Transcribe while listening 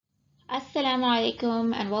Assalamu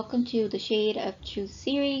alaikum and welcome to the Shade of Truth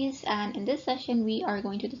series. And in this session, we are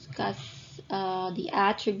going to discuss the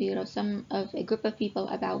attribute of a group of people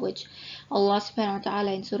about which Allah subhanahu wa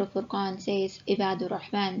ta'ala in Surah Furqan says, Ibadur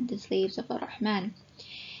Rahman, the slaves of Ar-Rahman.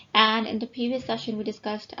 And in the previous session, we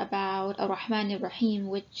discussed about Ar-Rahman Ar-Rahim,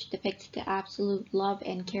 which depicts the absolute love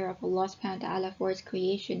and care of Allah subhanahu wa ta'ala for His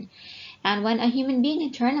creation. And when a human being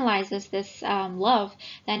internalizes this love,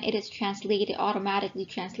 then it is automatically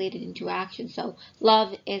translated into action. So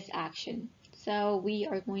love is action. So we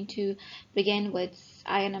are going to begin with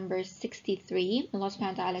ayah number 63. Allah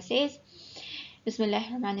subhanahu wa ta'ala says, بسم الله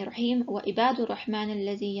الرحمن الرحيم وعباد الرحمن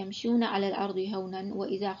الذي يمشون على الأرض هونا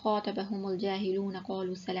وإذا خاطبهم الجاهلون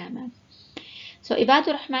قالوا سلاما. So عباد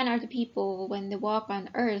الرحمن are the people when they walk on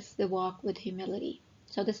earth, they walk with humility.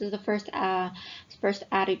 So this is the first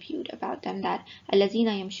attribute about them, that الذين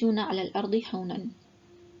يمشون على الأرض هونا.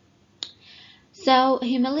 So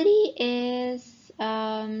humility is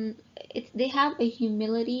they have a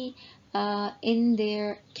humility in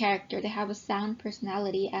their character. They have a sound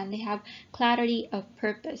personality and they have clarity of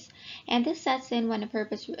purpose, and this sets in when a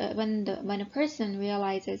person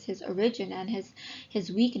realizes his origin and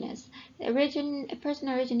his weakness. A person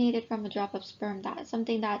originated from a drop of sperm, that is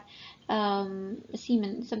something that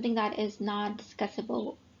semen, something that is not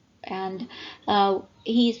discussable, and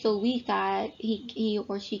he is so weak that he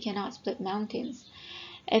or she cannot split mountains.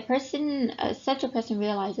 Such a person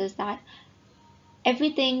realizes that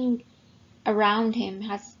everything around him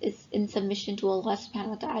is in submission to Allah subhanahu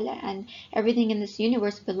wa ta'ala, and everything in this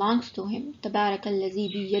universe belongs to him. Tabarakalladzi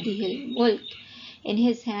biyadihi al-mulk. In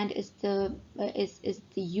his hand is the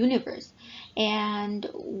universe. And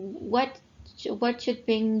what should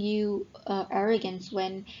bring you arrogance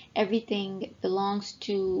when everything belongs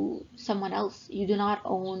to someone else? You do not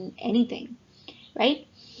own anything, right?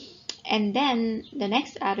 And then the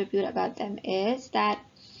next attribute about them is that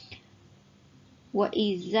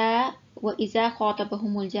وَإِذَا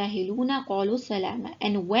خَاطَبَهُمُ الْجَاهِلُونَ قَالُوا سَلَامًا.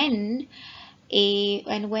 And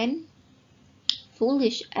when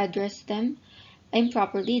foolish address them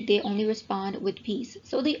improperly, they only respond with peace.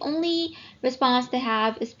 So the only response they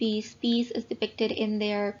have is peace. Peace is depicted in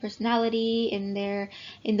their personality, in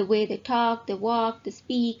the way they talk, they walk, they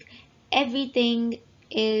speak. Everything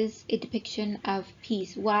is a depiction of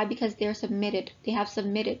peace. Why? Because they have submitted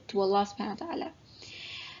to Allah subhanahu wa ta'ala.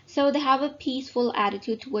 So they have a peaceful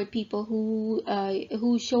attitude toward people who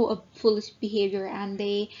show a foolish behavior, and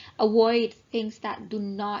they avoid things that do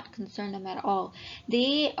not concern them at all.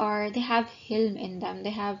 They have hilm in them. They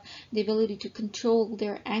have the ability to control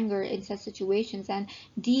their anger in such situations and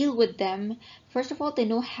deal with them. First of all, they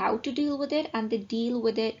know how to deal with it, and they deal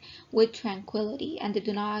with it with tranquility, and they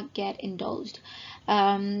do not get indulged.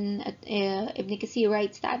 Ibn Kathir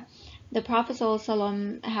writes that the Prophet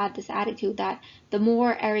ﷺ had this attitude that the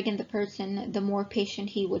more arrogant the person, the more patient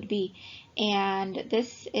he would be. And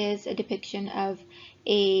this is a depiction of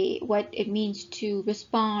what it means to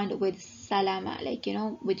respond with salama,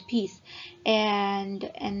 with peace. And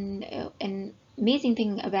an amazing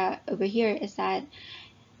thing about over here is that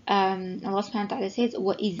Allah subhanahu wa ta'ala says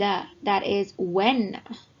وَإِذَا, that is when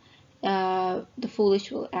the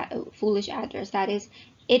foolish address, that is,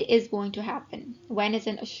 it is going to happen. When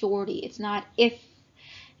isn't a surety. It's not if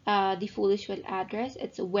the foolish will address,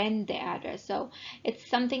 it's when they address. So it's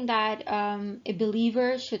something that a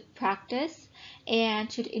believer should practice and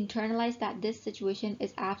should internalize, that this situation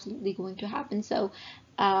is absolutely going to happen. So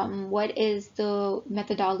what is the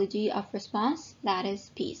methodology of response? That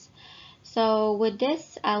is peace. So with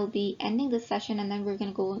this, I'll be ending this session, and then we're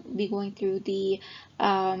going to be going through the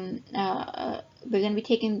we're going to be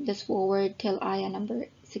taking this forward till ayah number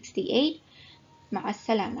 68. مع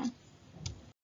السلامة.